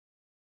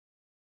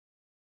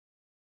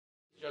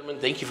Gentlemen,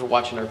 thank you for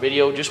watching our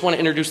video. Just want to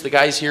introduce the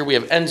guys here. We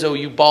have Enzo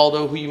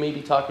Ubaldo, who you may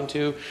be talking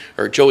to,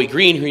 or Joey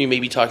Green, who you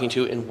may be talking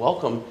to, and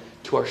welcome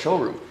to our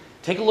showroom.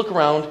 Take a look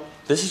around.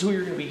 This is who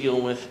you're going to be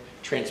dealing with.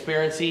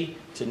 Transparency.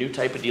 It's a new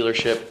type of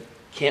dealership.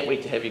 Can't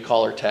wait to have you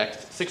call or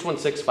text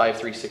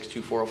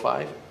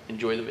 616-536-2405.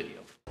 Enjoy the video.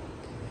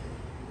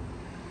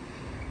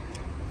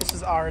 This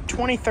is our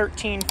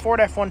 2013 Ford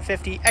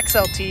F150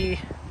 XLT.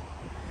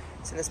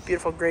 It's in this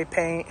beautiful gray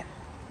paint.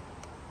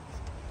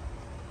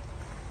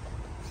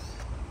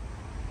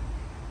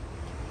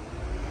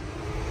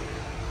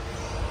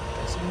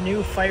 Some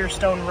new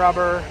Firestone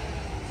rubber.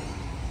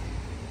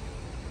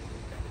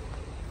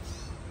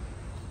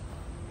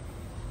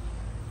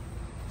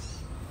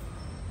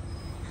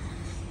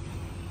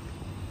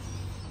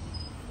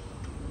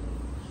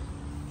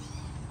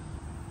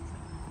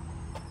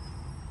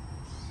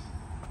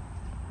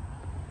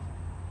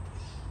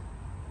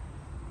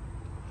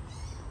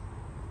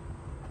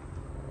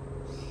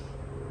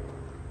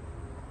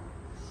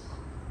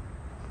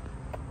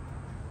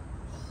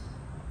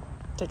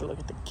 Take a look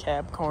at the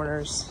cab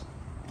corners.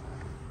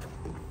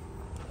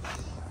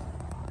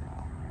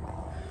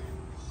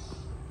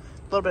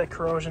 A little bit of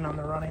corrosion on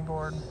the running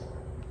board. You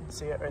can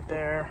see it right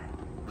there.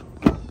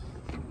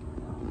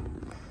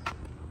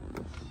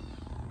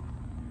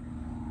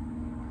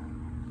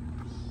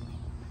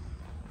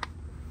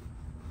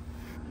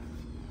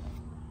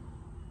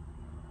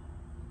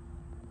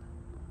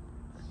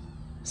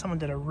 Someone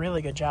did a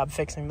really good job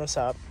fixing this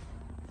up,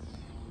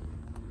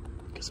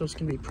 because those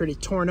can be pretty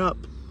torn up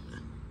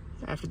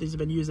after these have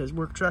been used as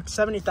work trucks.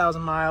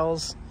 70,000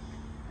 miles.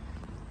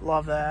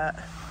 Love that.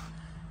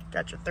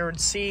 Got your third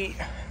seat.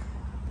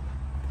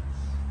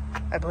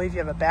 I believe you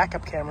have a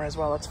backup camera as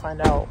well. Let's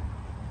find out,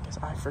 because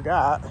I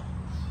forgot.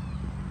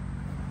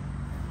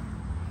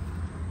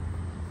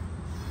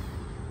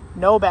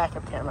 No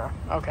backup camera.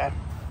 Okay.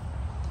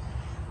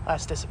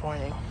 That's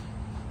disappointing.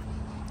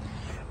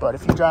 But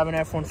if you drive an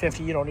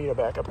F-150, you don't need a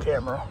backup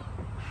camera.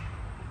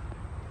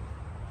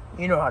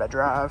 You know how to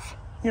drive.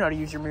 You know how to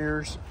use your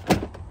mirrors.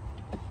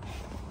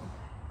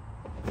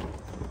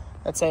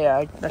 I'd say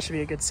that should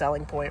be a good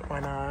selling point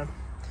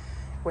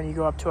when you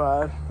go up to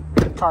a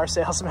car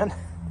salesman.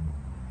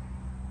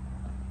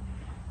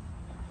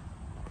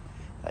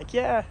 Like,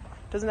 yeah,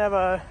 doesn't have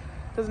a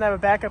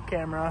backup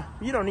camera.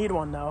 You don't need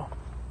one though.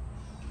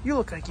 You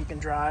look like you can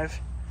drive.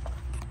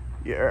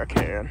 Yeah, I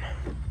can.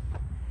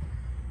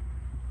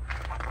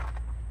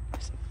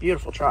 It's a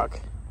beautiful truck.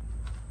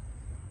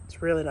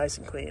 It's really nice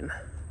and clean.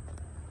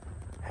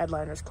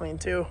 Headliner's clean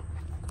too.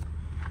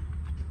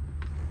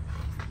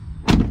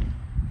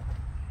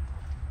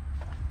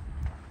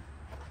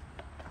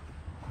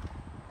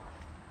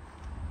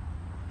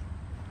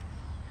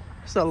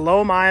 It's a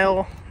low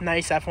mile,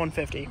 nice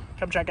F-150.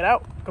 Come check it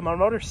out. Come on,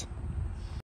 Motors.